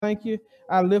thank you.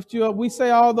 I lift you up. We say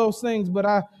all those things, but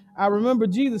I remember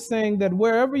Jesus saying that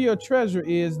wherever your treasure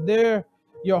is, there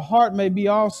your heart may be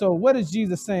also. What is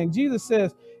Jesus saying? Jesus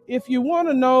says, if you want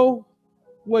to know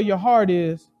where your heart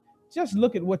is, just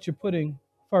look at what you're putting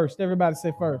first. Everybody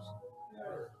say first.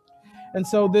 And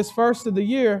so this first of the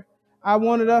year, I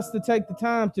wanted us to take the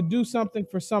time to do something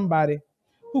for somebody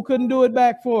who couldn't do it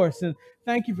back for us. And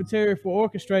thank you for Terry for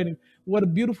orchestrating. What a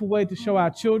beautiful way to show our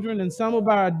children and some of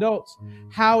our adults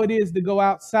how it is to go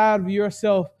outside of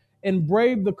yourself and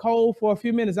brave the cold for a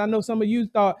few minutes. I know some of you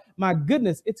thought, my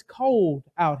goodness, it's cold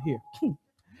out here.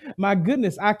 My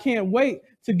goodness, I can't wait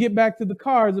to get back to the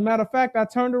car. As a matter of fact, I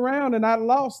turned around and I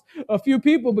lost a few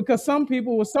people because some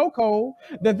people were so cold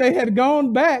that they had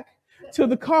gone back to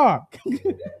the car.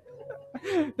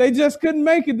 They just couldn't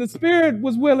make it. The spirit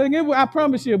was willing. I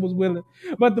promise you it was willing.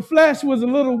 But the flesh was a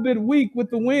little bit weak with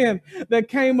the wind that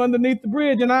came underneath the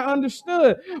bridge. And I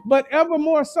understood. But ever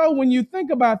more so, when you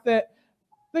think about that,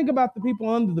 think about the people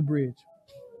under the bridge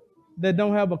that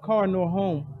don't have a car nor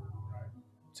home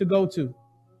to go to.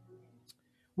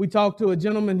 We talked to a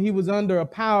gentleman. He was under a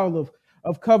pile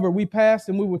of cover. We passed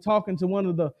and we were talking to one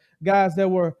of the guys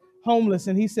that were homeless.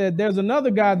 And he said, there's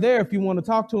another guy there if you want to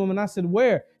talk to him. And I said,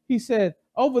 where? He said,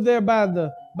 over there by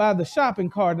the shopping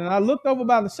cart. And I looked over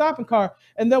by the shopping cart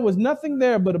and there was nothing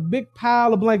there but a big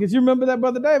pile of blankets. You remember that,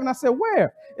 Brother Dave? And I said,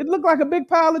 where? It looked like a big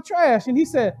pile of trash. And he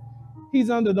said, he's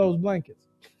under those blankets.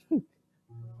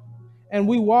 And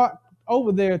we walked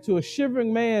over there to a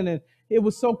shivering man, and it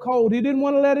was so cold. He didn't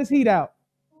want to let his heat out.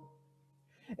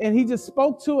 And he just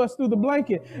spoke to us through the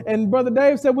blanket. And Brother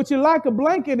Dave said, would you like a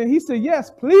blanket? And he said,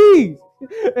 yes, please.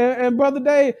 And Brother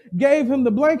Dave gave him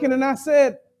the blanket. And I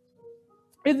said,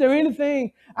 is there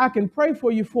anything I can pray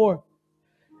for you for?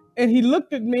 And he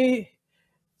looked at me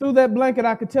through that blanket.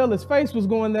 I could tell his face was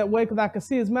going that way because I could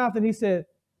see his mouth. And he said,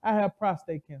 I have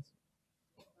prostate cancer.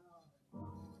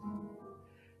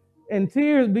 And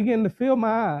tears began to fill my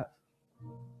eyes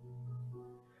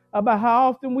about how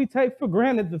often we take for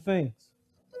granted the things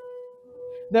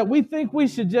that we think we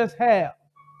should just have.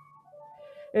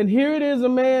 And here it is, a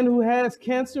man who has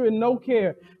cancer and no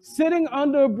care, sitting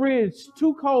under a bridge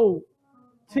too cold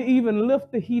to even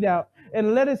lift the heat out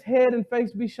and let his head and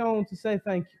face be shown to say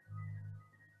thank you.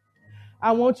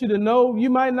 I want you to know, you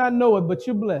might not know it, but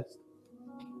you're blessed.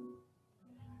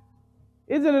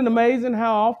 Isn't it amazing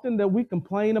how often that we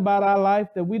complain about our life,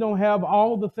 that we don't have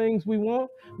all the things we want?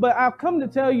 But I've come to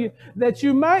tell you that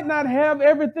you might not have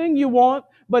everything you want,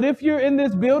 but if you're in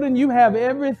this building, you have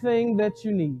everything that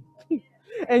you need.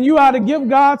 And you ought to give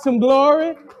God some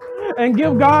glory and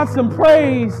give God some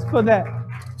praise for that.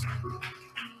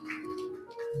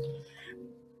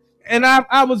 And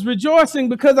I was rejoicing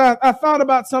because I thought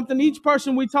about something. Each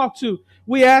person we talked to,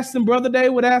 we asked them, Brother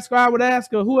Dave would ask, or I would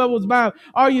ask, or whoever was by,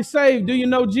 are you saved? Do you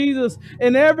know Jesus?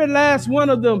 And every last one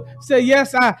of them said,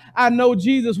 yes, I know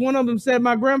Jesus. One of them said,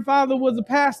 my grandfather was a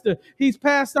pastor. He's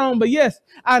passed on, but yes,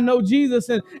 I know Jesus.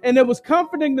 And it was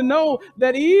comforting to know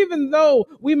that even though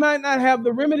we might not have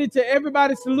the remedy to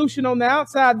everybody's solution on the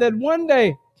outside, that one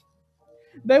day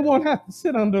they won't have to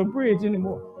sit under a bridge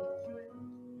anymore.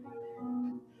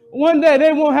 One day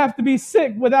they won't have to be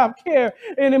sick without care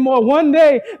anymore. One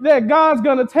day that God's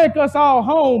going to take us all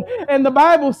home. And the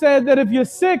Bible says that if you're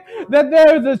sick, that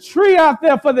there is a tree out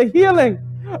there for the healing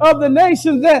of the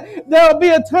nations, that there will be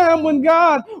a time when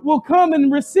God will come and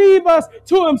receive us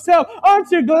to himself. Aren't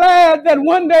you glad that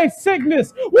one day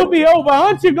sickness will be over?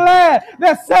 Aren't you glad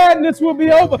that sadness will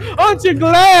be over? Aren't you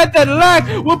glad that lack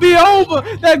will be over?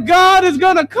 That God is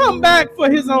going to come back for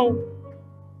his own.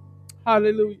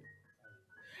 Hallelujah.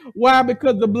 Why?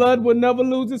 Because the blood will never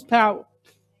lose its power.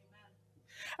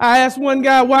 I asked one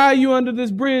guy, why are you under this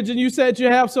bridge? And you said you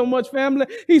have so much family.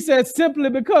 He said,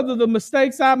 simply because of the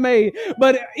mistakes I made.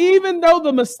 But even though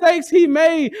the mistakes he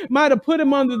made might have put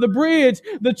him under the bridge,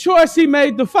 the choice he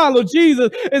made to follow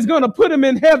Jesus is going to put him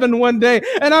in heaven one day.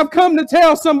 And I've come to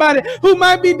tell somebody who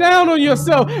might be down on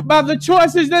yourself by the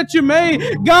choices that you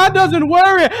made. God doesn't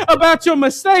worry about your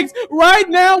mistakes. Right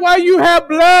now, while you have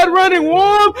blood running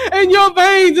warm in your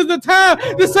veins, is the time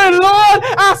to say, Lord,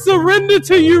 I surrender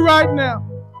to you right now.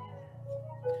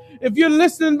 If you're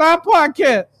listening by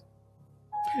podcast,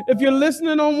 if you're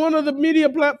listening on one of the media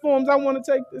platforms, I want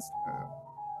to take this time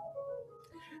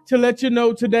to let you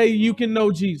know today you can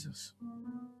know Jesus.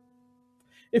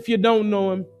 If you don't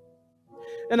know him.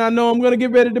 And I know I'm going to get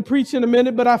ready to preach in a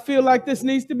minute, but I feel like this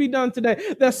needs to be done today.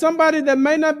 There's somebody that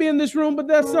may not be in this room, but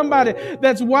there's somebody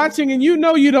that's watching and you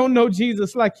know you don't know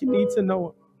Jesus like you need to know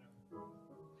him.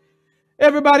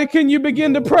 Everybody, can you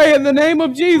begin to pray in the name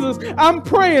of Jesus? I'm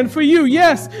praying for you.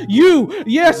 Yes, you.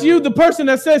 Yes, you, the person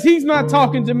that says he's not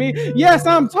talking to me. Yes,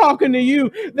 I'm talking to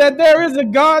you. That there is a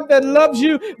God that loves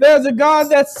you. There's a God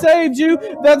that saved you.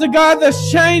 There's a God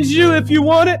that's changed you if you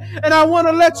want it. And I want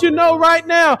to let you know right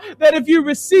now that if you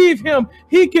receive him,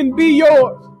 he can be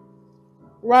yours.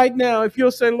 Right now, if you'll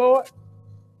say, Lord,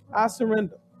 I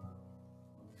surrender.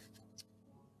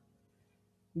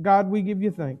 God, we give you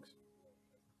thanks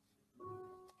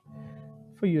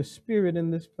for your spirit in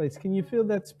this place. Can you feel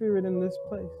that spirit in this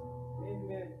place?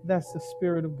 Amen. That's the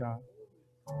Spirit of God.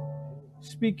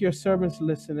 Speak, your servants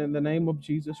listen. In the name of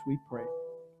Jesus we pray.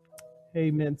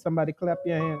 Amen. Somebody clap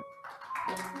your hand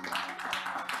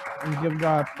and give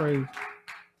God praise.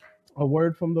 A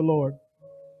word from the Lord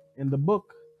in the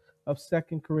book of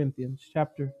 2 Corinthians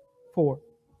chapter 4.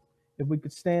 If we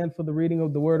could stand for the reading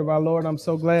of the word of our Lord. I'm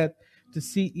so glad to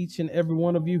see each and every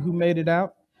one of you who made it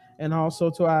out, and also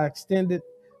to our extended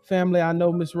family. I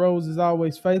know Miss Rose is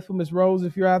always faithful. Miss Rose,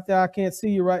 if you're out there, I can't see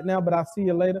you right now, but I'll see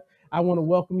you later. I want to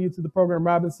welcome you to the program.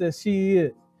 Robin says she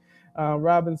is.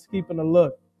 Robin's keeping a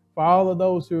look. For all of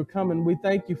those who are coming, we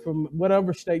thank you from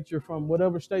whatever state you're from,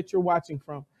 whatever state you're watching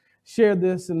from. Share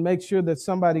this and make sure that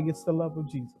somebody gets the love of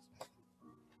Jesus.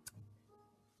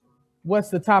 What's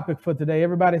the topic for today?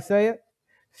 Everybody say it.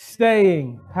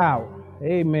 Staying power.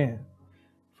 Amen.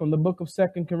 From the book of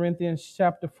 2 Corinthians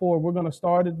chapter 4, we're going to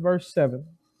start at verse 7.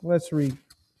 Let's read.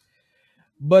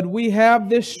 But we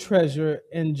have this treasure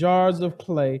in jars of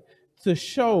clay to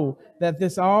show that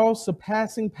this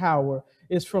all-surpassing power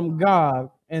is from God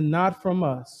and not from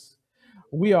us.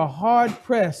 We are hard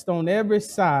pressed on every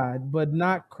side, but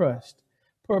not crushed,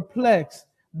 perplexed,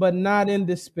 but not in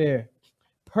despair,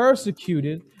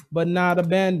 persecuted, but not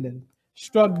abandoned,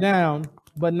 struck down,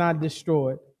 but not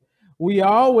destroyed. We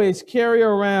always carry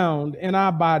around in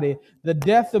our body the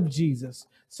death of Jesus,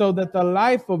 so that the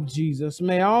life of Jesus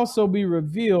may also be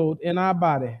revealed in our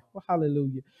body. Oh,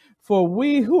 hallelujah. For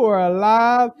we who are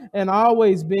alive and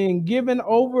always being given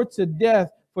over to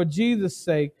death for Jesus'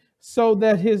 sake, so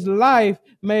that his life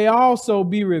may also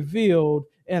be revealed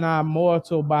in our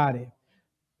mortal body.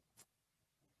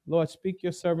 Lord, speak,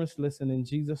 your servants listen, in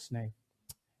Jesus' name.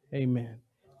 Amen.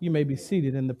 You may be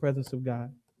seated in the presence of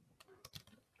God.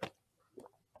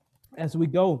 As we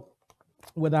go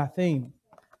with our theme,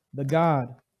 the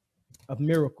God of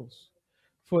miracles.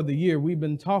 For the year, we've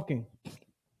been talking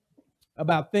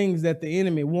about things that the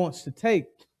enemy wants to take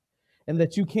and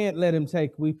that you can't let him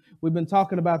take. We've been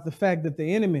talking about the fact that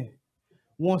the enemy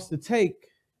wants to take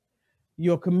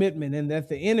your commitment and that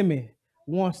the enemy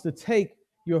wants to take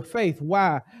your faith.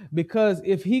 Why? Because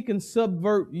if he can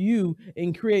subvert you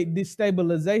and create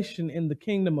destabilization in the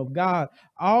kingdom of God,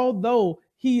 although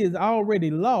he is already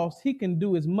lost, he can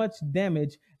do as much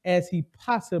damage as he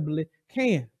possibly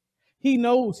can. He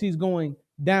knows he's going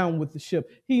down with the ship.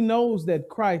 He knows that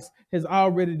Christ has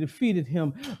already defeated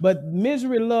him. But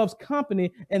misery loves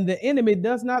company, and the enemy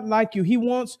does not like you. He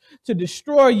wants to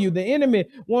destroy you. The enemy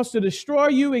wants to destroy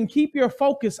you and keep your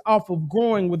focus off of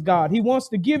growing with God. He wants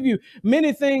to give you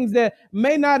many things that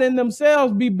may not in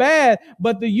themselves be bad,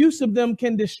 but the use of them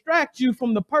can distract you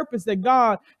from the purpose that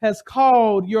God has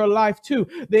called your life to.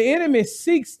 The enemy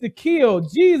seeks to kill.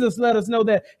 Jesus let us know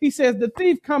that. He says, the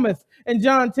thief cometh in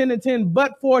John 10:10,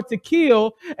 but for to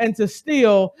kill and to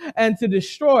steal and to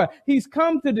destroy. He's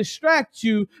come to distract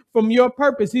you from your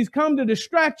purpose. He's come to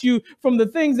distract you from the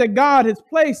things that God has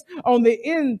placed on the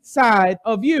inside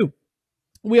of you.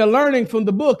 We are learning from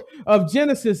the book of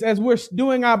Genesis as we're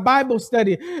doing our Bible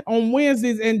study on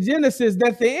Wednesdays in Genesis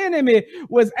that the enemy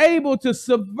was able to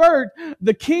subvert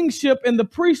the kingship and the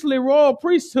priestly royal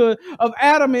priesthood of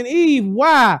Adam and Eve.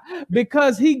 Why?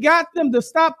 Because he got them to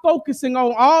stop focusing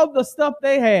on all the stuff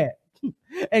they had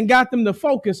and got them to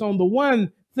focus on the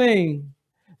one thing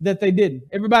that they didn't.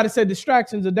 Everybody said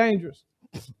distractions are dangerous.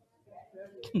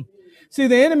 See,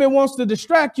 the enemy wants to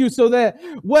distract you so that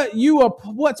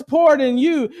what's poured in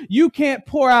you, you can't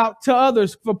pour out to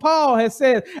others. For Paul has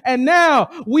said, and now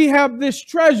we have this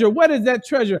treasure. What is that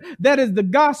treasure? That is the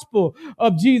gospel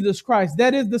of Jesus Christ.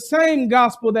 That is the same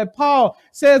gospel that Paul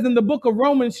says in the book of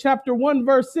Romans chapter 1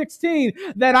 verse 16,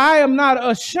 that I am not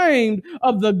ashamed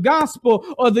of the gospel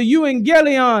or the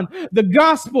euangelion, the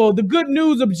gospel, the good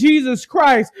news of Jesus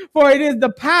Christ, for it is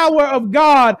the power of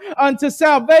God unto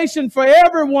salvation for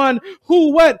everyone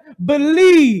who what?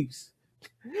 Believes.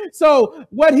 So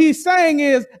what he's saying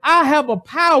is, I have a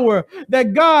power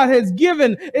that God has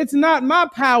given. It's not my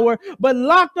power, but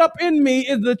locked up in me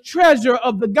is the treasure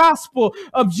of the gospel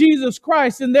of Jesus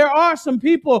Christ. And there are some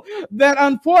people that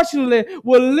unfortunately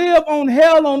will live on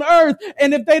hell on earth.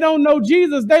 And if they don't know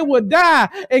Jesus, they will die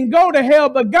and go to hell.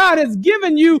 But God has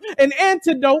given you an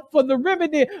antidote for the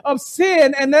remedy of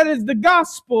sin, and that is the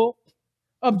gospel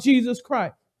of Jesus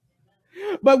Christ.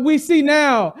 But we see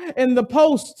now in the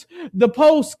post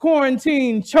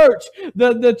quarantine church,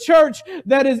 the church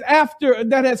that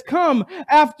has come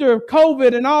after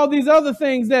COVID and all these other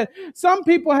things, that some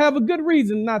people have a good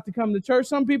reason not to come to church.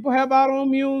 Some people have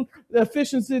autoimmune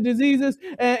deficiency diseases,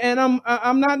 and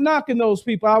I'm not knocking those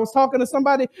people. I was talking to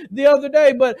somebody the other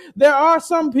day, but there are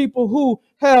some people who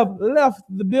have left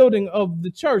the building of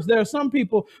the church. There are some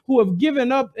people who have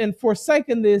given up and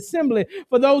forsaken the assembly.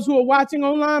 For those who are watching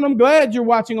online, I'm glad you're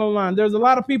watching online. There's a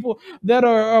lot of people that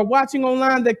are watching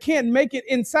online that can't make it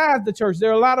inside the church. There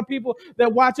are a lot of people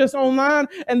that watch us online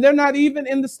and they're not even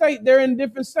in the state. They're in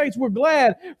different states. We're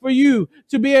glad for you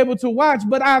to be able to watch.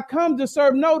 But I come to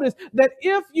serve notice that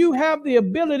if you have the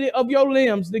ability of your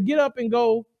limbs to get up and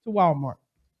go to Walmart,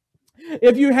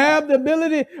 if you have the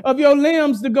ability of your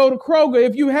limbs to go to Kroger,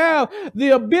 if you have the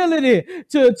ability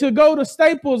to go to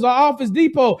Staples or Office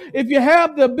Depot, if you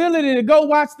have the ability to go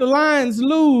watch the Lions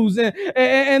lose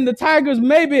and the Tigers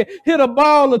maybe hit a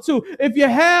ball or two, if you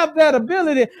have that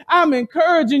ability, I'm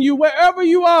encouraging you, wherever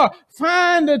you are,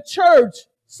 find a church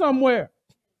somewhere.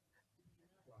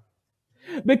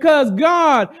 Because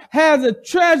God has a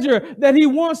treasure that he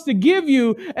wants to give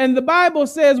you. And the Bible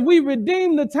says we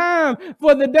redeem the time,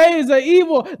 for the days are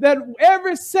evil, that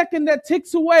every second that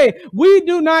ticks away, we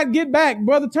do not get back.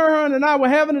 Brother Turhan and I were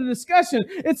having a discussion.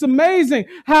 It's amazing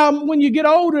how when you get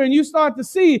older and you start to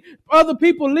see other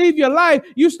people leave your life,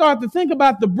 you start to think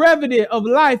about the brevity of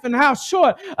life and how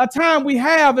short a time we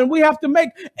have. And we have to make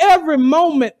every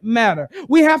moment matter.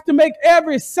 We have to make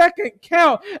every second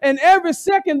count. And every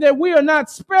second that we are not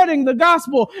spreading the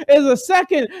gospel is a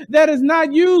second that is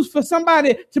not used for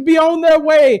somebody to be on their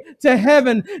way to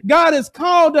heaven. God has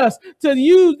called us to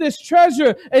use this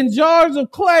treasure in jars of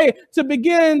clay to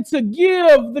begin to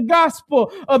give the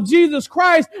gospel of Jesus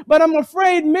Christ. But I'm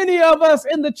afraid many of us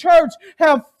in the church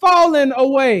have fallen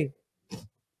away.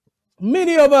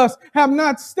 Many of us have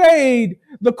not stayed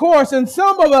the course, and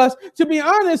some of us, to be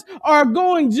honest, are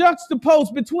going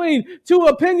juxtaposed between two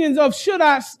opinions of should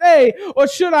I stay or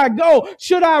should I go?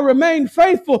 Should I remain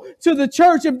faithful to the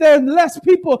church if there's less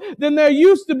people than there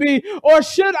used to be? Or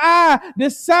should I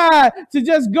decide to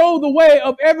just go the way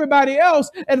of everybody else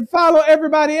and follow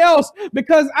everybody else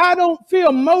because I don't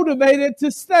feel motivated to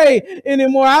stay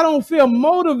anymore? I don't feel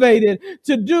motivated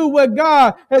to do what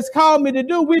God has called me to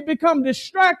do. We become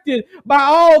distracted by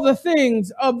all the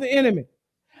things of the enemy.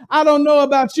 I don't know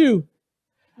about you,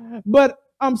 but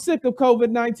I'm sick of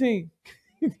COVID-19.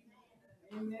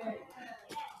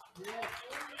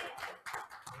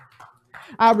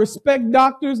 I respect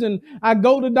doctors and I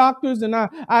go to doctors and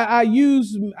I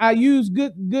use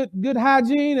good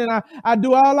hygiene, and I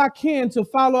do all I can to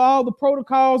follow all the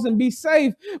protocols and be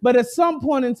safe. But at some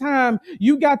point in time,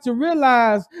 you got to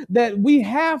realize that we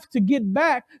have to get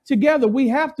back together. We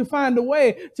have to find a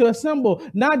way to assemble,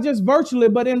 not just virtually,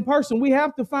 but in person. We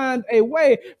have to find a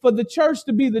way for the church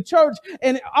to be the church.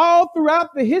 And all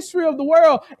throughout the history of the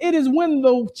world, it is when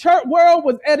the world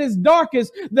was at its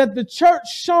darkest that the church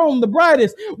shone the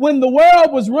brightest. When the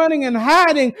world was running and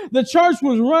hiding, the church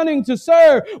was running to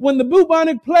serve. When the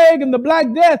bubonic plague and the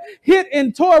Black Death hit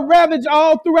and tore ravage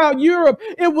all throughout Europe,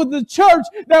 it was the church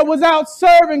that was out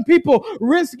serving people,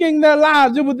 risking their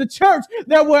lives. It was the church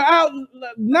that were out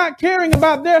not caring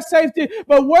about their safety,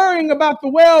 but worrying about the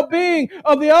well-being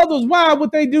of the others. Why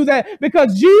would they do that?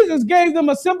 Because Jesus gave them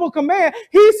a simple command.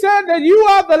 He said that you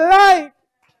are the light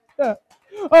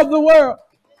of the world.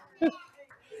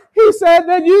 He said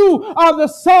that you are the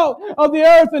salt of the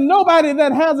earth, and nobody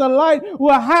that has a light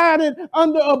will hide it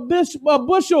under a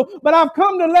bushel. But I've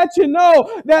come to let you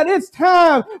know that it's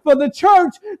time for the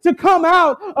church to come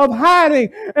out of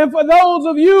hiding. And for those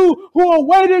of you who are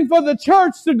waiting for the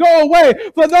church to go away,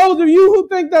 for those of you who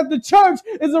think that the church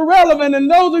is irrelevant,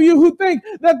 and those of you who think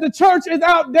that the church is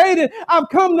outdated, I've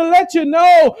come to let you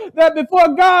know that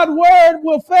before God's word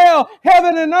will fail,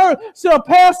 heaven and earth shall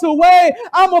pass away.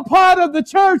 I'm a part of the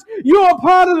church. You're a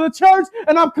part of the church,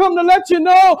 and I've come to let you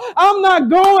know I'm not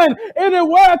going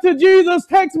anywhere till Jesus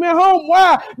takes me home.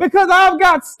 Why? Because I've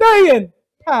got staying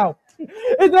power.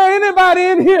 Is there anybody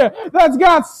in here that's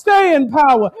got staying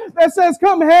power that says,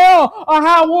 come hell or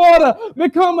high water,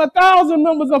 become 1,000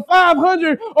 members or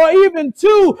 500 or even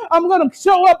 2, I'm going to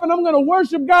show up and I'm going to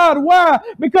worship God. Why?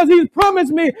 Because he's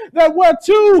promised me that where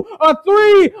 2 or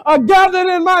 3 are gathered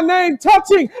in my name,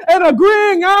 touching and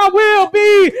agreeing, I will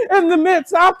be in the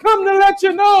midst. I've come to let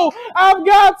you know I've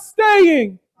got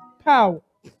staying power.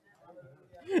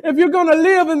 If you're going to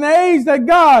live in the age that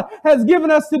God has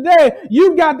given us today,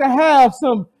 you've got to have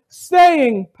some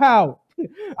staying power.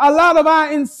 A lot of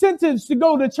our incentives to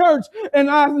go to church and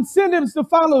our incentives to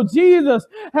follow Jesus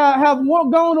have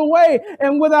gone away.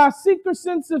 And with our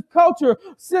sensitive culture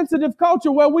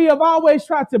where we have always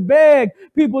tried to beg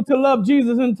people to love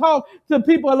Jesus and talk to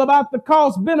people about the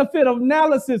cost benefit of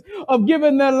analysis of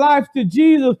giving their life to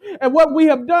Jesus. And what we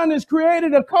have done is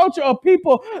created a culture of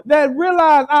people that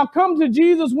realize I'll come to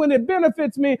Jesus when it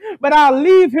benefits me, but I'll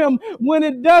leave him when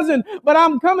it doesn't. But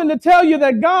I'm coming to tell you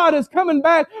that God is coming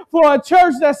back for a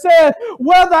church that says,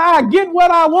 whether I get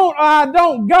what I want or I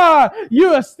don't, God,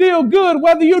 you are still good.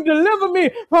 Whether you deliver me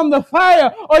from the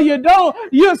fire or you don't,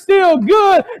 you're still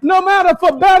good. No matter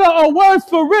for better or worse,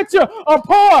 for richer or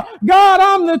poor, God,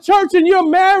 I'm the church and you're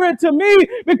married to me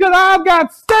because I've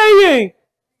got staying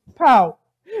power.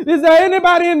 Is there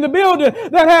anybody in the building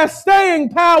that has staying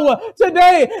power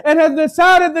today and has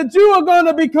decided that you are going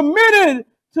to be committed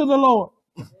to the Lord?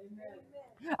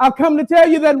 I've come to tell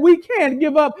you that we can't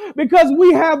give up because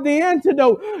we have the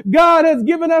antidote. God has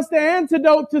given us the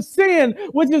antidote to sin,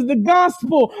 which is the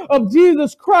gospel of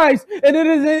Jesus Christ. And it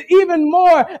is even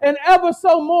more and ever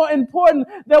so more important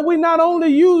that we not only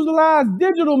utilize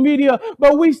digital media,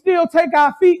 but we still take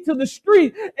our feet to the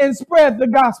street and spread the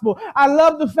gospel. I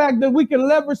love the fact that we can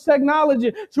leverage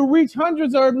technology to reach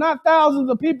hundreds or if not thousands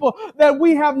of people that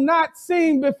we have not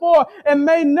seen before and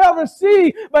may never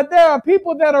see. But there are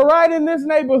people that are right in this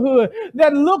neighborhood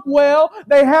that look well,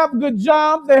 they have good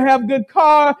jobs, they have good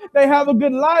cars, they have a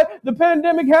good life. The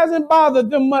pandemic hasn't bothered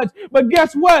them much. But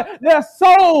guess what? Their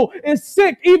soul is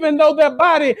sick even though their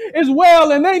body is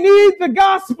well, and they need the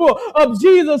gospel of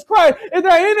Jesus Christ. Is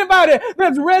there anybody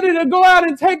that's ready to go out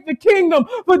and take the kingdom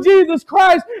for Jesus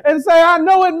Christ and say, I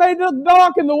know it may look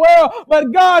dark in the world,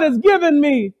 but God has given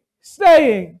me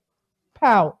staying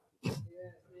power.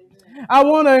 I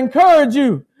want to encourage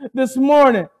you this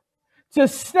morning to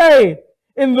stay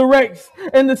in the race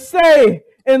and to stay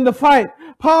in the fight.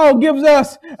 Paul gives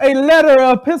us a letter,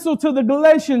 an epistle to the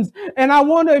Galatians, and I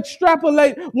want to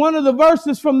extrapolate one of the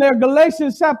verses from there,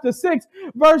 Galatians chapter 6,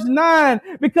 verse 9,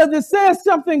 because it says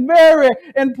something very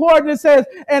important. It says,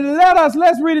 and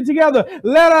let's read it together.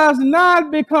 Let us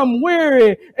not become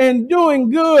weary in doing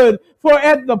good, for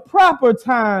at the proper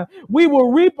time we will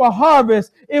reap a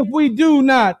harvest if we do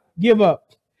not give up.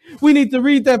 We need to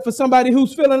read that for somebody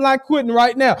who's feeling like quitting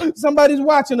right now. Somebody's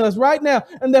watching us right now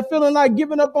and they're feeling like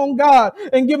giving up on God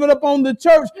and giving up on the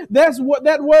church. That's what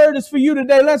that word is for you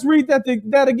today. Let's read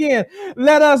that again.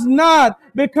 Let us not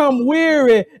become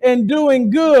weary in doing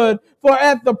good, for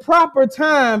at the proper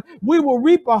time we will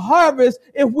reap a harvest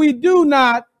if we do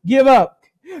not give up.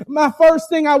 My first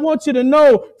thing I want you to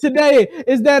know today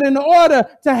is that in order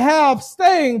to have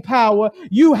staying power,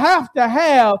 you have to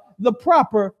have the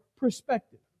proper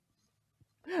perspective.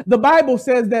 The Bible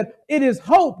says that it is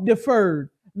hope deferred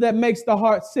that makes the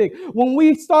heart sick. When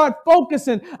we start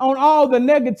focusing on all the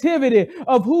negativity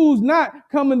of who's not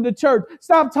coming to church,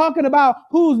 stop talking about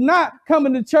who's not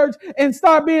coming to church and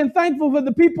start being thankful for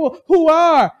the people who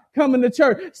are coming to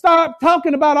church. Stop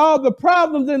talking about all the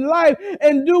problems in life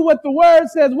and do what the word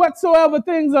says. Whatsoever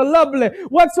things are lovely,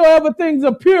 whatsoever things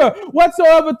are pure,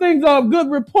 whatsoever things are of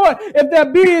good report, if there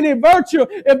be any virtue,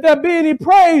 if there be any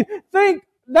praise, think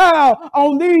now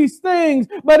on these things.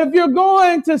 But if you're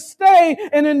going to stay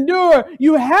and endure,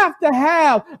 you have to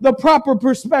have the proper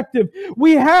perspective.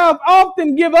 We have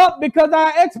often give up because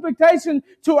our expectation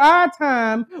to our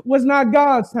time was not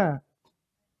God's time.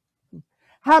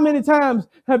 How many times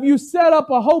have you set up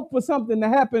a hope for something to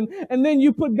happen and then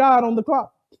you put God on the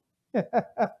clock?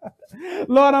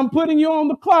 Lord, I'm putting you on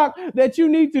the clock that you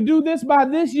need to do this by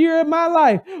this year of my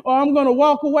life, or I'm going to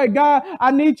walk away. God, I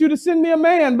need you to send me a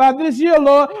man by this year,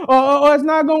 Lord, or it's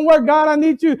not going to work. God, I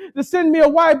need you to send me a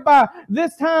wife by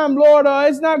this time, Lord, or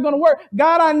it's not going to work.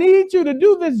 God, I need you to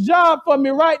do this job for me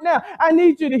right now. I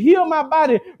need you to heal my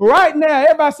body right now.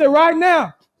 Everybody say right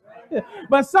now.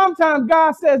 But sometimes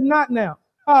God says not now.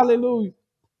 Hallelujah.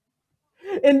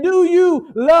 And do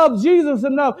you love Jesus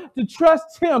enough to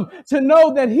trust him, to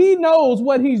know that he knows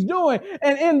what he's doing?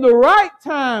 And in the right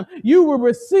time, you will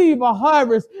receive a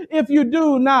harvest if you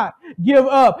do not give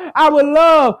up. I would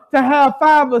love to have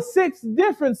 5 or 6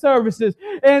 different services.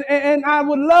 And I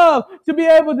would love to be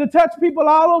able to touch people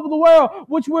all over the world,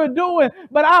 which we're doing.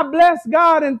 But I bless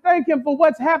God and thank him for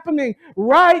what's happening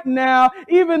right now,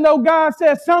 even though God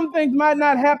says some things might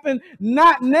not happen,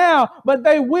 not now, but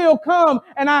they will come.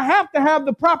 And I have to have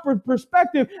the proper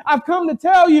perspective. I've come to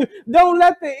tell you, don't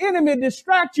let the enemy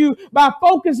distract you by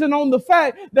focusing on the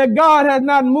fact that God has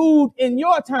not moved in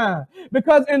your time.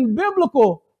 Because in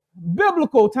biblical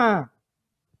time,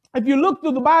 if you look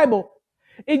through the Bible,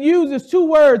 it uses 2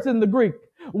 words in the Greek.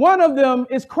 One of them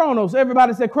is chronos.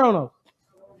 Everybody say chronos.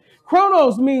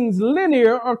 Chronos means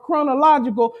linear or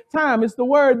chronological time. It's the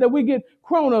word that we get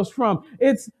chronos from.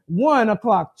 It's 1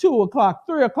 o'clock, 2 o'clock,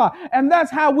 3 o'clock. And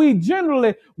that's how we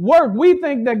generally work. We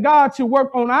think that God should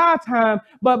work on our time,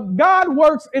 but God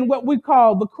works in what we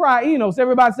call the krainos.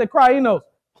 Everybody say krainos.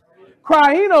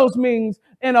 Krainos means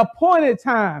an appointed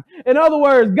time. In other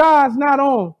words, God's not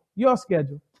on your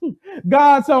schedule.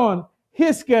 God's on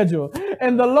his schedule.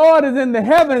 And the Lord is in the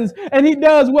heavens and he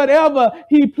does whatever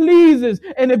he pleases.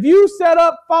 And if you set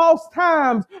up false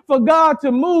times for God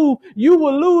to move, you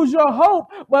will lose your hope.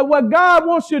 But what God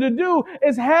wants you to do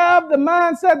is have the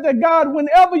mindset that God,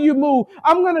 whenever you move,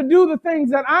 I'm going to do the things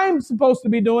that I'm supposed to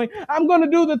be doing. I'm going to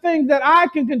do the things that I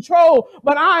can control,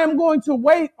 but I am going to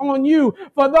wait on you.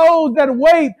 For those that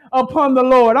wait upon the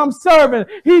Lord, I'm serving.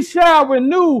 He shall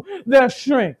renew their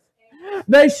strength.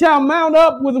 They shall mount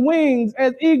up with wings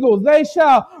as eagles. They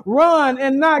shall run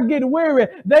and not get weary.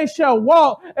 They shall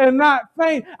walk and not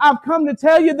faint. I've come to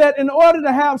tell you that in order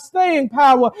to have staying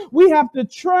power, we have to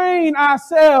train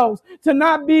ourselves to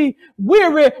not be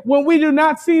weary when we do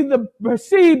not see the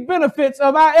perceived benefits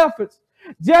of our efforts.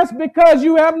 Just because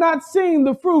you have not seen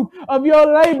the fruit of your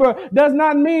labor does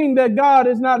not mean that God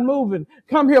is not moving.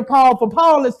 Come here, Paul, for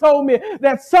Paul has told me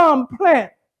that some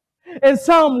plant and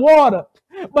some water,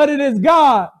 but it is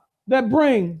God that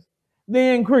brings the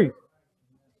increase.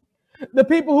 The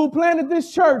people who planted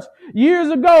this church years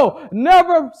ago,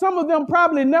 some of them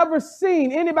probably never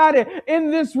seen anybody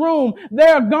in this room.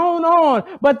 They're gone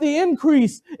on, but the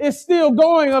increase is still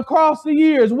going across the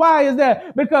years. Why is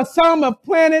that? Because some have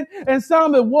planted and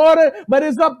some have watered, but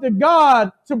it's up to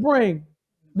God to bring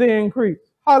the increase.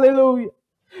 Hallelujah.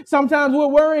 Sometimes we're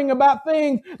worrying about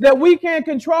things that we can't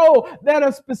control that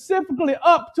are specifically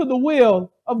up to the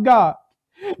will of God.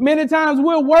 Many times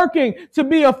we're working to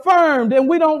be affirmed and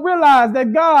we don't realize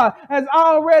that God has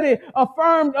already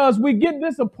affirmed us. We get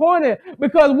disappointed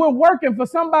because we're working for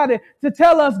somebody to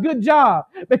tell us good job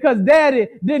because daddy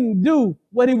didn't do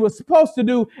what he was supposed to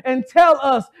do and tell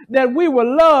us that we were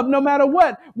loved no matter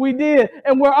what we did.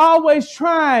 And we're always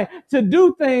trying to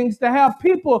do things to have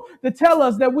people to tell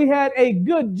us that we had a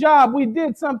good job. We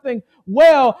did something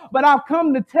well, but I've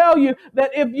come to tell you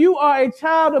that if you are a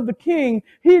child of the King,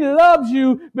 he loves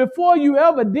you before you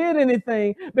ever did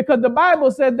anything, because the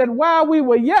Bible said that while we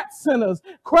were yet sinners,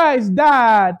 Christ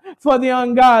died for the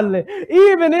ungodly.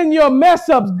 Even in your mess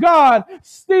ups, God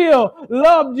still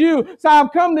loved you. So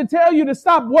I've come to tell you to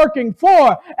stop working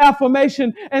for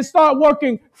affirmation and start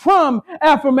working from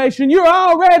affirmation. You're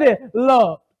already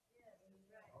loved.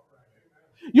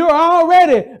 You're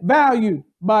already valued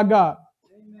by God.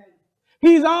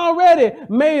 He's already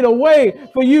made a way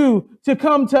for you to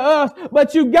come to us,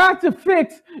 but you got to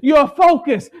fix your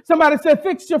focus. Somebody said,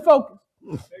 fix your focus.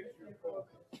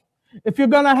 If you're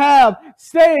going to have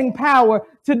staying power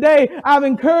today, I've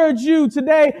encouraged you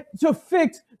today to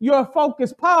fix your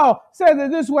focus. Paul said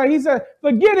it this way. He said,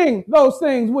 forgetting those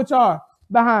things which are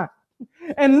behind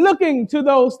and looking to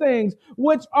those things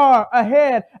which are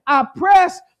ahead, I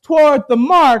press toward the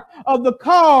mark of the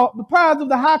prize of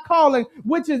the high calling,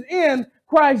 which is in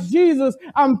Christ Jesus.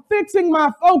 I'm fixing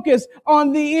my focus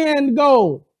on the end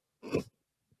goal.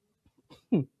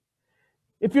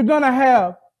 If you're going to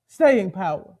have staying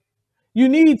power, you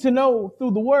need to know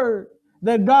through the word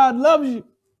that God loves you.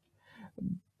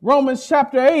 Romans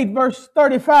chapter 8, verse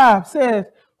 35 says,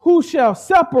 who shall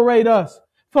separate us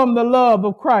from the love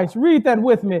of Christ? Read that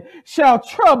with me. Shall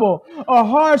trouble or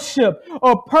hardship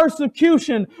or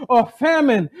persecution or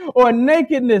famine or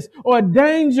nakedness or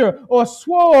danger or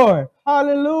sword?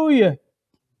 Hallelujah.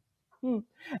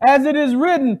 As it is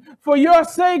written, for your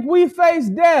sake we face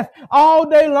death all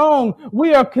day long.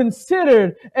 We are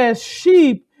considered as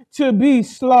sheep to be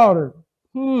slaughtered.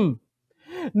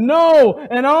 No,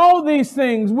 in all these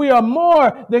things we are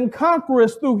more than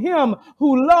conquerors through him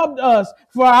who loved us.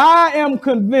 For I am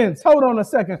convinced. Hold on a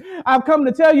second. I've come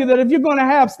to tell you that if you're going to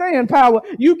have staying power,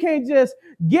 you can't just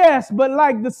guess, but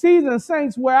like the seasoned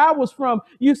saints where I was from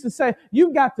used to say,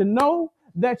 you've got to know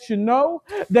that you know,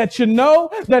 that you know,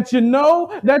 that you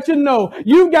know, that you know.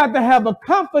 You've got to have a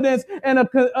confidence and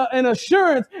an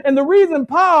assurance. And the reason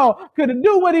Paul could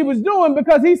do what he was doing,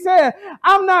 because he said,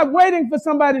 I'm not waiting for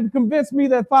somebody to convince me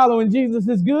that following Jesus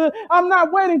is good. I'm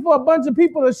not waiting for a bunch of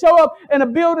people to show up in a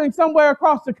building somewhere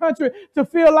across the country to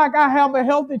feel like I have a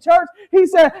healthy church. He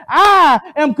said, I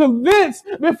am convinced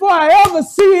before I ever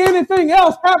see anything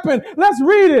else happen. Let's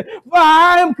read it. For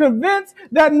I am convinced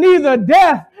that neither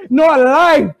death nor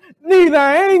life, neither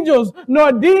angels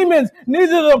nor demons,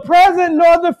 neither the present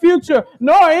nor the future,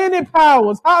 nor any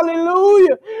powers,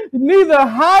 hallelujah, neither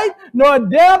height nor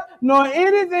depth nor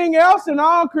anything else in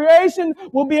all creation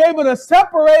will be able to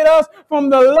separate us from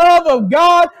the love of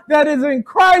God that is in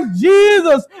Christ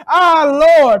Jesus our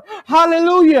Lord.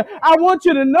 Hallelujah. I want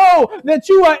you to know that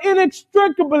you are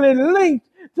inextricably linked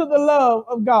to the love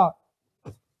of God.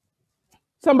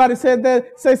 Somebody said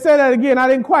that. Say that again. I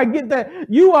didn't quite get that.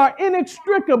 You are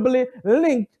inextricably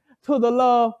linked to the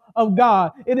love of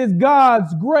God. It is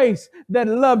God's grace that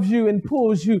loves you and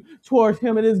pulls you towards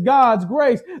him. It is God's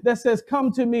grace that says,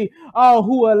 come to me, all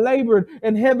who are labored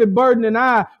and heavy burdened, and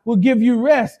I will give you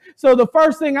rest. So the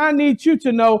first thing I need you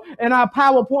to know in our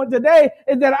PowerPoint today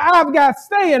is that I've got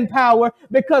staying power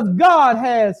because God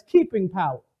has keeping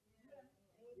power.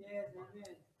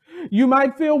 You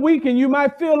might feel weak and you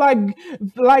might feel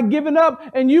like giving up,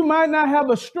 and you might not have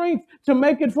a strength to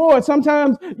make it forward.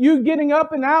 Sometimes you getting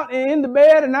up and out and in the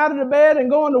bed and out of the bed and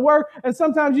going to work. And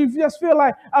sometimes you just feel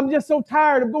like I'm just so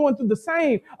tired of going through the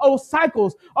same old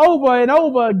cycles over and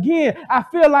over again. I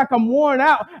feel like I'm worn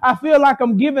out. I feel like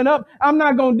I'm giving up. I'm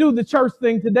not going to do the church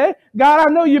thing today. God,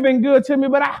 I know you've been good to me,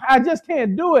 but I just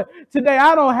can't do it today.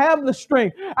 I don't have the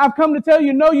strength. I've come to tell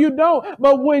you, no, you don't.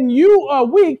 But when you are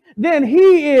weak, then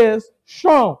he is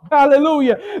strong.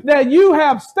 Hallelujah. That you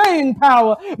have staying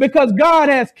power because God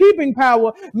has keeping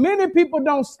power. Many people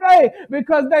don't stay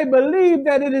because they believe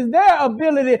that it is their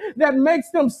ability that makes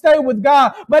them stay with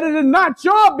God. But it is not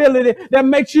your ability that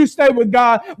makes you stay with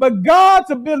God, but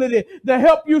God's ability to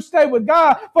help you stay with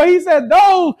God. For he said,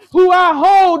 those who I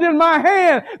hold in my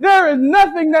hand, there is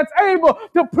nothing that's able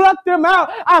to pluck them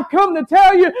out. I've come to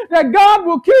tell you that God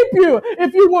will keep you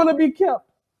if you want to be kept.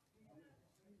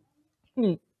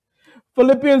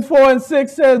 Philippians 4:6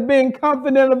 says, being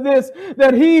confident of this,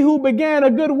 that he who began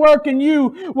a good work in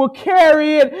you will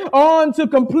carry it on to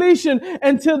completion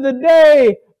until the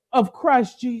day of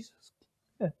Christ Jesus.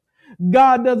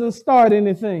 God doesn't start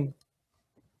anything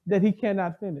that he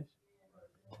cannot finish.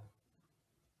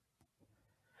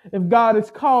 If God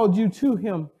has called you to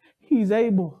him, he's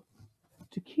able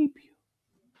to keep you.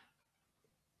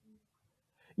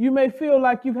 You may feel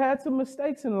like you've had some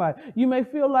mistakes in life. You may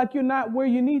feel like you're not where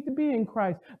you need to be in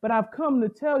Christ. But I've come to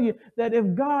tell you that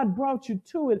if God brought you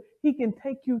to it, he can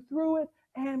take you through it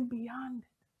and beyond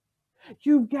it.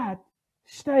 You've got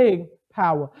staying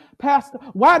power. Pastor,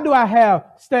 why do I have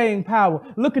staying power?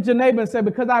 Look at your neighbor and say,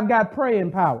 because I've got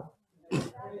praying power.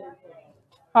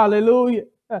 Hallelujah.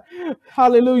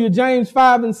 Hallelujah. James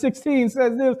 5:16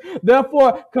 says this,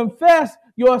 therefore confess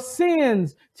your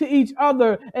sins to each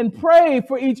other and pray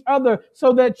for each other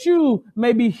so that you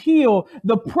may be healed.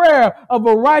 The prayer of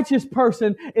a righteous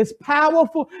person is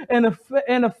powerful and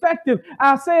effective.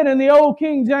 I said in the old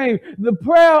King James, the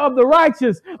prayer of the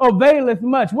righteous availeth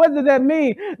much. What does that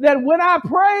mean? That when I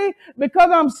pray,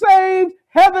 because I'm saved,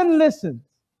 heaven listens.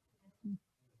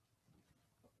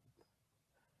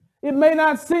 It may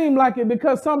not seem like it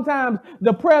because sometimes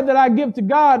the prayer that I give to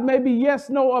God may be yes,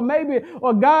 no,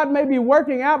 or God may be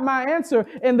working out my answer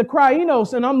in the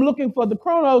krainos and I'm looking for the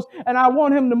chronos and I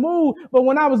want him to move. But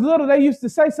when I was little, they used to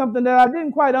say something that I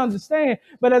didn't quite understand.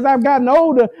 But as I've gotten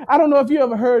older, I don't know if you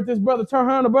ever heard this, Brother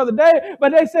Turhan or Brother Dave,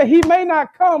 but they say he may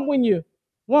not come when you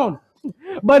want him,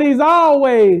 but he's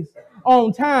always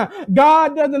on time.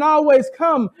 God doesn't always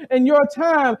come in your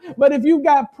time, but if you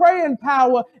got praying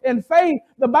power and faith,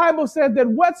 the Bible says that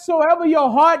whatsoever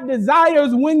your heart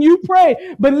desires when you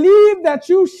pray, believe that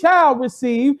you shall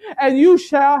receive and you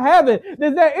shall have it.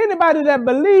 Is there anybody that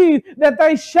believes that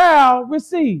they shall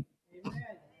receive?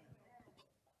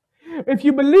 If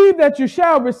you believe that you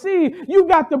shall receive, you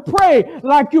got to pray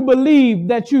like you believe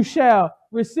that you shall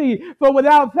receive. For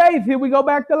without faith, here we go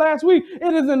back to last week,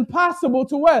 it is impossible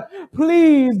to what?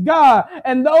 Please God.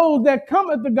 And those that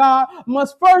cometh to God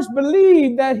must first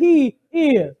believe that he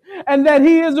is, and that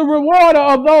he is a rewarder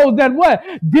of those that what?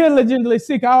 Diligently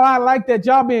seek. Oh, I like that.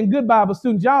 Y'all being good Bible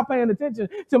students. Y'all paying attention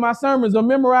to my sermons or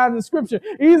memorizing scripture.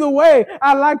 Either way,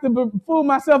 I like to fool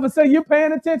myself and say you're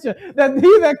paying attention. That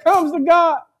he that comes to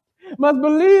God must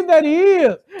believe that he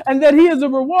is, and that he is a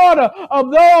rewarder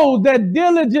of those that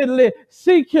diligently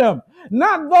seek him.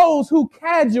 Not those who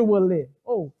casually,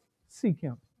 seek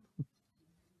him.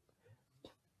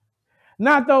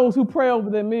 Not those who pray over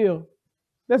their meal.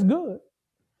 That's good.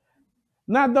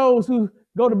 Not those who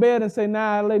go to bed and say,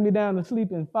 nah, I lay me down to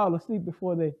sleep and fall asleep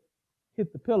before they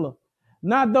hit the pillow.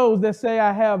 Not those that say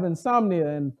I have insomnia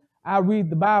and I read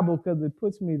the Bible because it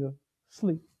puts me to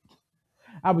sleep.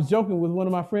 I was joking with one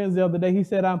of my friends the other day. He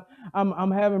said,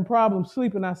 I'm having problems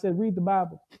sleeping. I said, read the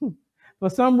Bible. For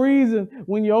some reason,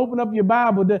 when you open up your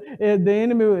Bible, the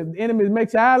enemy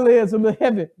makes your eyelids a little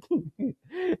heavy.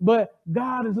 But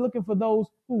God is looking for those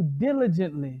who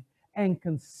diligently and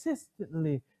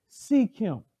consistently seek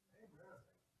him.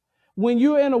 When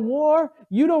you're in a war,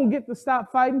 you don't get to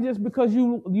stop fighting just because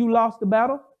you lost the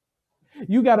battle.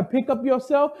 You got to pick up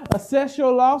yourself, assess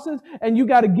your losses, and you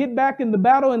got to get back in the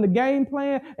battle and the game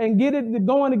plan and get it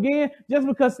going again. Just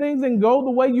because things didn't go the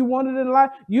way you wanted in life,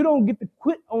 you don't get to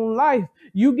quit on life.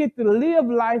 You get to live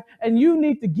life, and you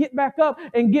need to get back up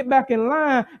and get back in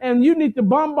line, and you need to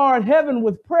bombard heaven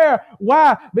with prayer.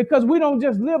 Why? Because we don't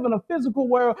just live in a physical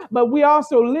world, but we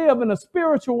also live in a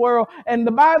spiritual world. And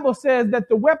the Bible says that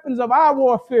the weapons of our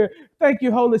warfare, thank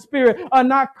you, Holy Spirit, are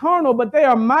not carnal, but they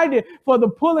are mighty for the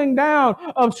pulling down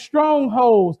of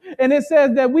strongholds. And it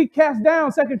says that we cast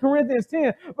down, 2 Corinthians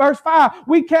 10, verse 5,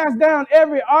 we cast down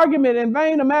every argument and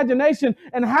vain imagination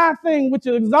and high thing which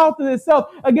exalted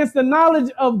itself against the knowledge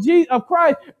of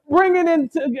Christ, bringing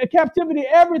into captivity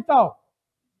every thought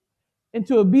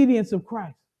into obedience of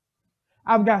Christ.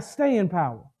 I've got staying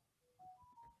power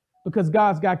because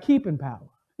God's got keeping power.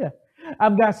 Yeah.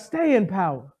 I've got staying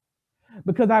power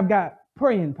because I've got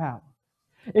praying power.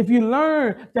 If you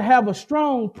learn to have a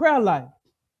strong prayer life,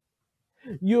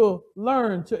 you'll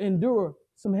learn to endure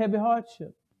some heavy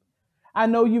hardship. I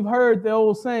know you've heard the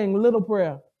old saying, little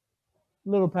prayer,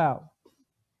 little power.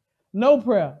 No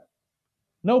prayer,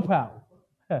 no power.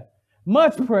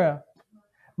 Much prayer,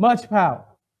 much power.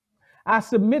 I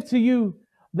submit to you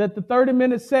that the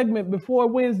 30-minute segment before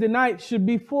Wednesday night should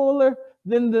be fuller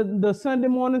than the Sunday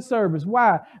morning service.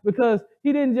 Why? Because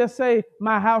he didn't just say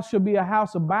my house should be a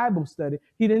house of Bible study.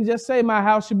 He didn't just say my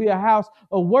house should be a house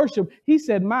of worship. He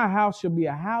said my house should be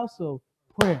a house of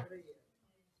prayer.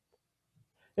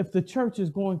 If the church is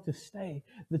going to stay,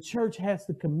 the church has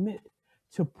to commit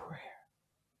to prayer.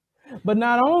 But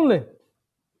not only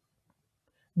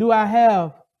do I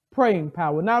have praying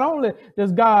power, not only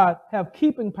does God have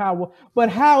keeping power, but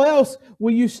how else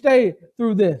will you stay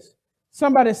through this?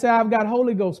 Somebody say, I've got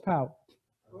Holy Ghost power.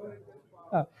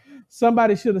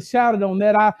 Somebody should have shouted on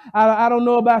that. I don't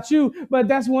know about you, but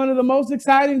that's one of the most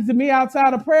exciting to me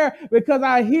outside of prayer, because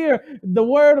I hear the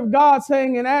word of God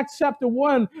saying in Acts chapter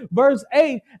 1, verse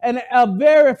 8, and a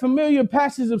very familiar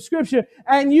passage of scripture,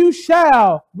 and you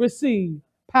shall receive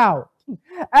power.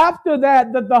 After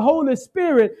that the Holy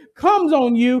Spirit comes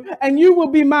on you, and you will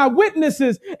be my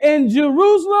witnesses in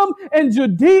Jerusalem and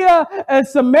Judea and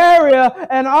Samaria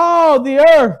and all the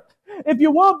earth. If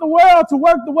you want the world to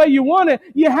work the way you want it,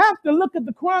 you have to look at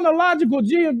the chronological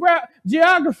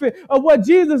geography of what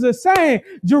Jesus is saying.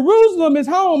 Jerusalem is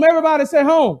home. Everybody say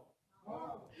home.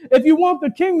 If you want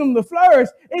the kingdom to flourish,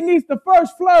 it needs to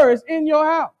first flourish in your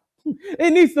house.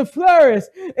 It needs to flourish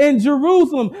in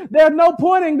Jerusalem. There's no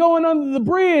point in going under the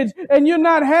bridge and you're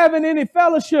not having any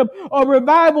fellowship or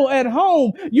revival at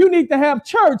home. You need to have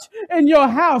church in your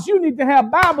house. You need to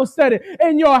have Bible study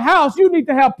in your house. You need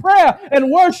to have prayer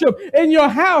and worship in your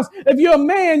house. If you're a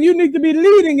man, you need to be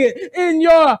leading it in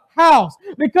your house,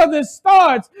 because it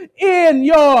starts in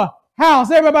your house.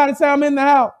 Everybody say, I'm in the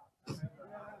house.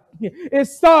 It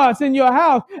starts in your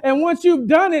house. And once you've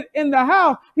done it in the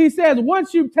house, he says,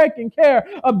 once you've taken care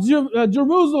of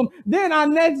Jerusalem, then I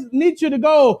next need you to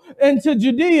go into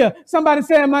Judea. Somebody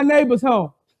say, my neighbor's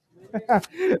home.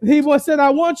 He said,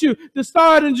 I want you to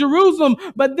start in Jerusalem,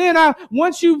 but then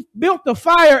once you've built the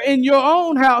fire in your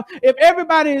own house, if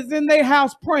everybody is in their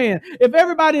house praying, if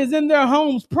everybody is in their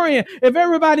homes praying, if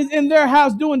everybody's in their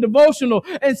house doing devotional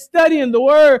and studying the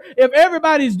word, if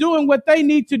everybody's doing what they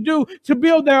need to do to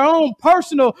build their own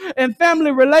personal and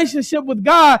family relationship with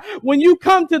God, when you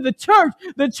come to the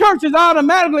church is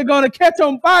automatically going to catch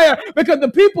on fire, because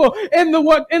the people in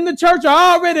the church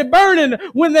are already burning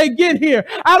when they get here.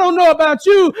 I don't know about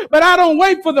you, but I don't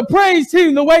wait for the praise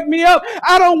team to wake me up.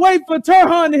 I don't wait for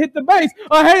Turhan to hit the bass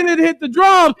or Haley to hit the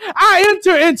drums. I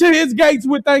enter into his gates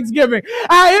with thanksgiving.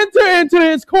 I enter into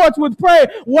his courts with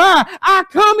prayer. Why? I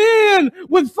come in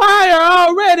with fire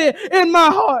already in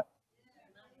my heart.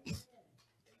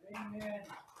 Amen.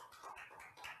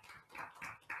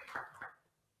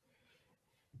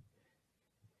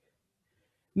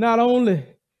 Not only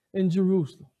in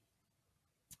Jerusalem,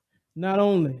 not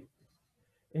only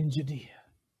in Judea.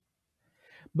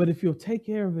 But if you'll take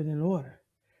care of it in order,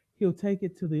 he'll take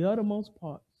it to the uttermost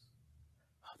parts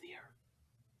of the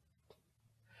earth.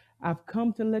 I've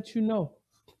come to let you know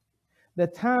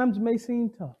that times may seem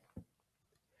tough,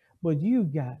 but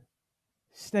you've got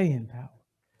staying power.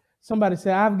 Somebody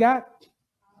say, I've got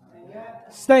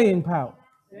staying power.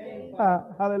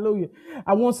 Hallelujah.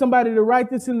 I want somebody to write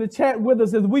this in the chat with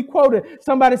us as we quote it.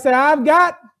 Somebody say, I've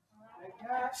got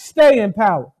staying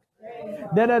power.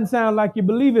 That doesn't sound like you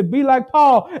believe it. Be like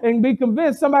Paul and be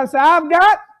convinced. Somebody say, I've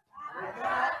got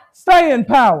staying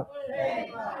power.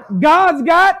 God's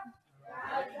got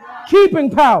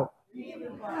keeping power.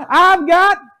 I've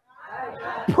got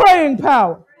praying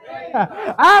power.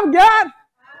 I've got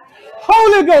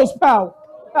Holy Ghost power.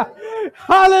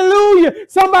 Hallelujah.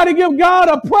 Somebody give God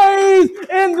a praise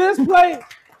in this place.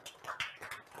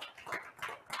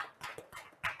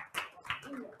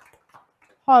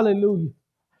 Hallelujah.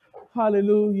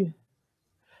 Hallelujah.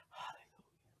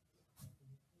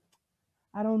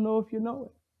 I don't know if you know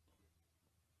it,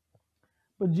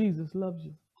 but Jesus loves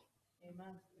you.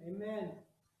 Amen.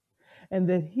 And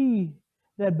that he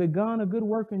that begun a good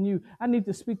work in you. I need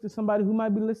to speak to somebody who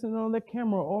might be listening on their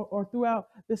camera or throughout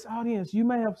this audience. You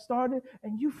may have started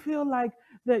and you feel like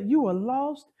that you are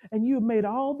lost and you have made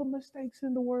all the mistakes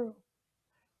in the world.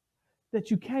 That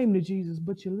you came to Jesus,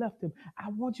 but you left him. I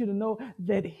want you to know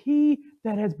that he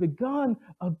that has begun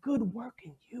a good work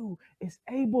in you is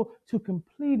able to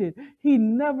complete it. He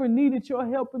never needed your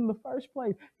help in the first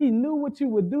place. He knew what you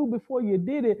would do before you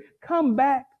did it. Come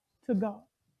back to God.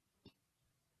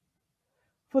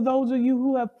 For those of you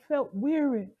who have felt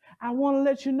weary, I want to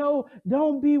let you know,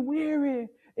 don't be weary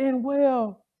in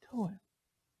well doing.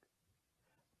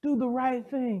 Do the right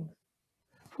things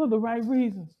for the right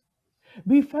reasons.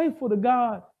 Be faithful to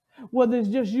God, whether it's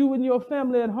just you and your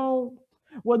family at home,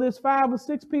 whether it's 5 or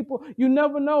 6 people. You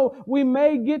never know. We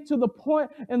may get to the point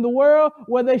in the world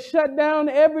where they shut down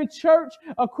every church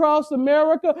across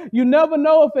America. You never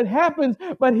know if it happens.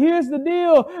 But here's the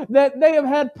deal, that they have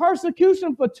had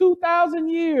persecution for 2,000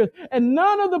 years, and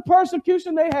none of the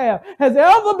persecution they have has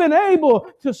ever been able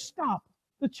to stop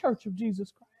the Church of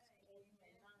Jesus Christ.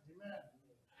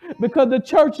 Because the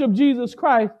Church of Jesus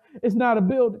Christ is not a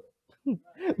building.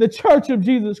 The Church of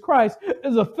Jesus Christ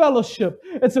is a fellowship.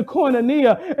 It's a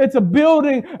koinonia. It's a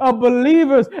building of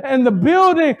believers. And the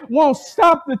building won't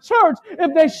stop the church.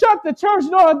 If they shut the church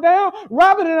door down,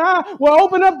 Robert and I will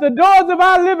open up the doors of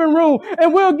our living room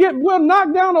and we'll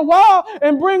knock down a wall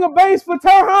and bring a bass for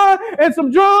Turhan and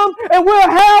some drums, and we'll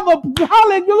have a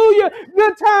hallelujah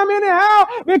good time anyhow,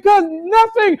 because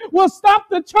nothing will stop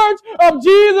the church of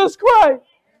Jesus Christ.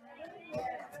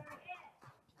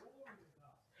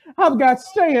 I've got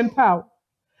staying power.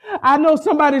 I know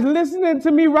somebody's listening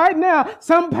to me right now.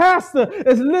 Some pastor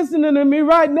is listening to me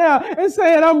right now and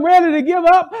saying, I'm ready to give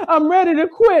up. I'm ready to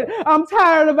quit. I'm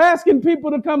tired of asking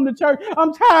people to come to church.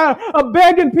 I'm tired of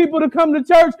begging people to come to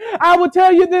church. I will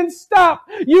tell you, then stop.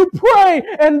 You pray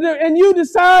and you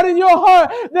decide in your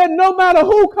heart that no matter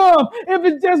who comes, if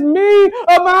it's just me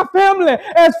or my family,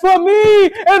 as for me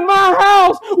and my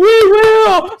house, we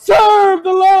will serve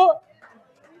the Lord.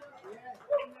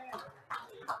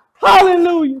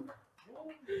 Hallelujah.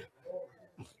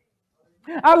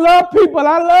 I love people.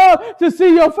 I love to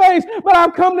see your face. But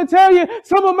I've come to tell you,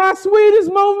 some of my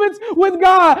sweetest moments with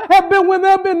God have been when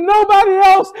there have been nobody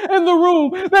else in the room.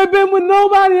 They've been when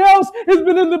nobody else has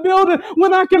been in the building.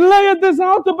 When I can lay at this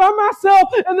altar by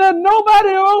myself and there's nobody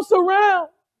else around.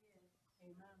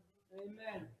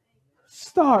 Amen.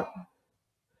 Start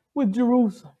with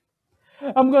Jerusalem.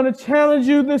 I'm going to challenge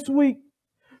you this week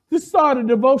to start a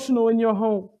devotional in your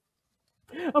home.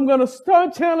 I'm going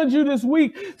to challenge you this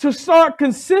week to start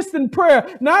consistent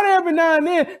prayer. Not every now and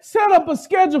then. Set up a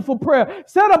schedule for prayer.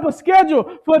 Set up a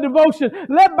schedule for devotion.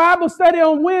 Let Bible study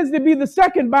on Wednesday be the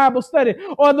second Bible study,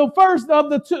 or the first of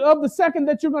the second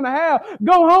that you're going to have.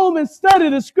 Go home and study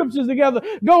the scriptures together.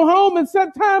 Go home and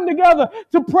set time together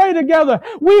to pray together.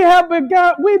 We've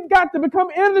got to become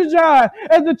energized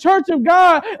as the church of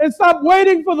God and stop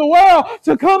waiting for the world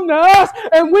to come to us.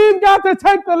 And we've got to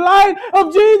take the light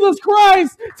of Jesus Christ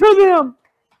to them.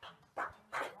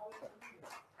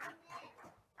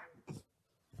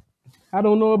 I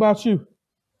don't know about you.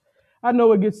 I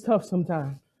know it gets tough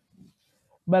sometimes,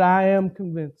 but I am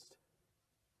convinced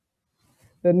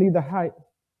that neither height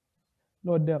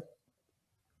nor depth,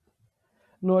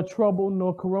 nor trouble,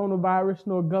 nor coronavirus,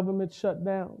 nor government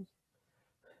shutdowns,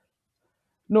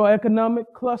 nor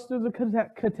economic clusters of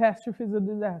catastrophes or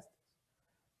disasters,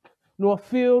 nor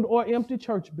filled or empty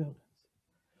church buildings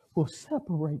will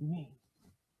separate me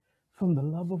from the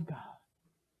love of God.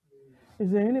 Is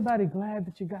there anybody glad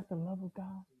that you got the love of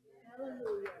God?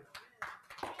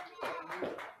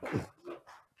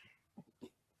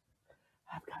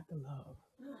 I've got the love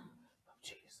of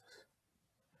Jesus.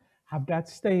 I've got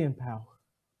staying power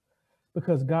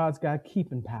because God's got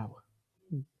keeping power.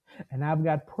 And I've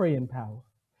got praying power.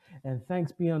 And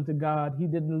thanks be unto God, He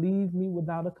didn't leave me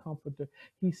without a comforter.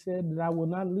 He said that I will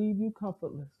not leave you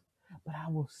comfortless, but I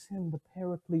will send the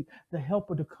paraclete, the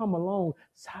helper, to come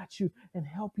alongside you and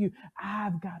help you.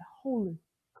 I've got Holy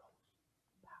Ghost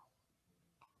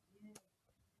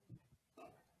power.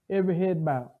 Every head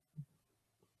bowed,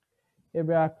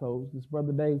 every eye closed. This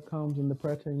brother Dave comes and the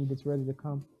prayer team gets ready to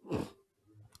come.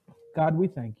 God, we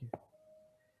thank you.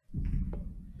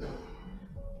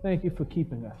 Thank you for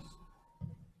keeping us.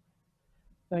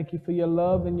 Thank you for your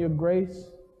love and your grace.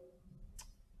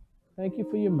 Thank you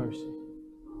for your mercy.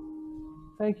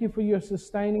 Thank you for your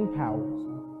sustaining powers.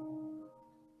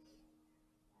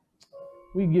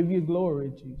 We give you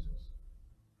glory, Jesus.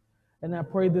 And I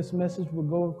pray this message will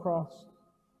go across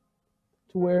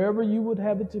to wherever you would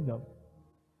have it to go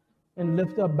and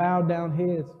lift up bowed down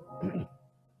heads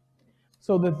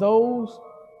so that those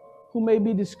who may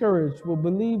be discouraged will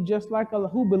believe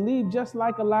who believe just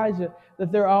like Elijah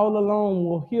that they're all alone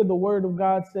will hear the word of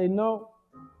God say, no,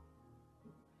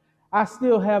 I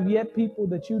still have yet people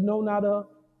that you know not of,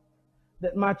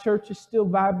 that my church is still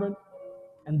vibrant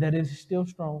and that it is still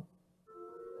strong.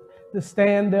 To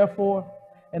stand, therefore,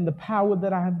 and the power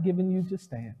that I have given you to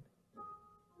stand.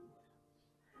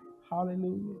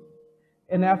 Hallelujah.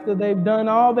 And after they've done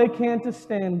all they can to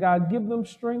stand, God, give them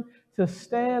strength to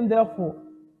stand, therefore,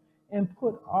 and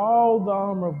put all the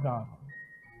armor of God on.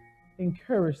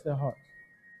 Encourage their hearts.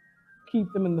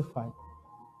 Keep them in the fight.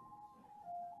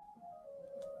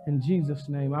 In Jesus'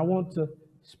 name, I want to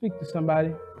speak to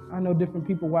somebody. I know different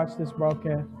people watch this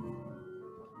broadcast,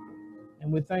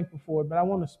 and we're thankful for it, but I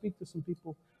want to speak to some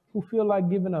people who feel like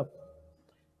giving up,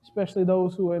 especially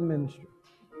those who are in ministry.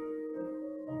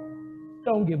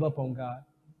 Don't give up on God.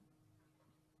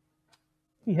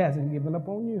 He hasn't given up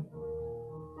on you.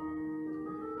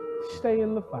 Stay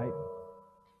in the fight.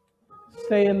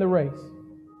 Stay in the race.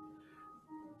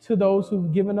 To those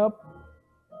who've given up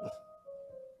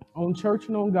on church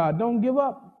and on God, don't give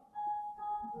up.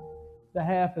 The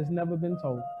half has never been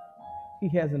told. He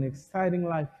has an exciting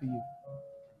life for you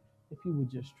if you would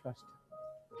just trust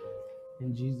Him.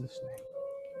 In Jesus' name.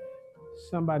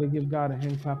 Somebody give God a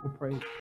hand clap of praise.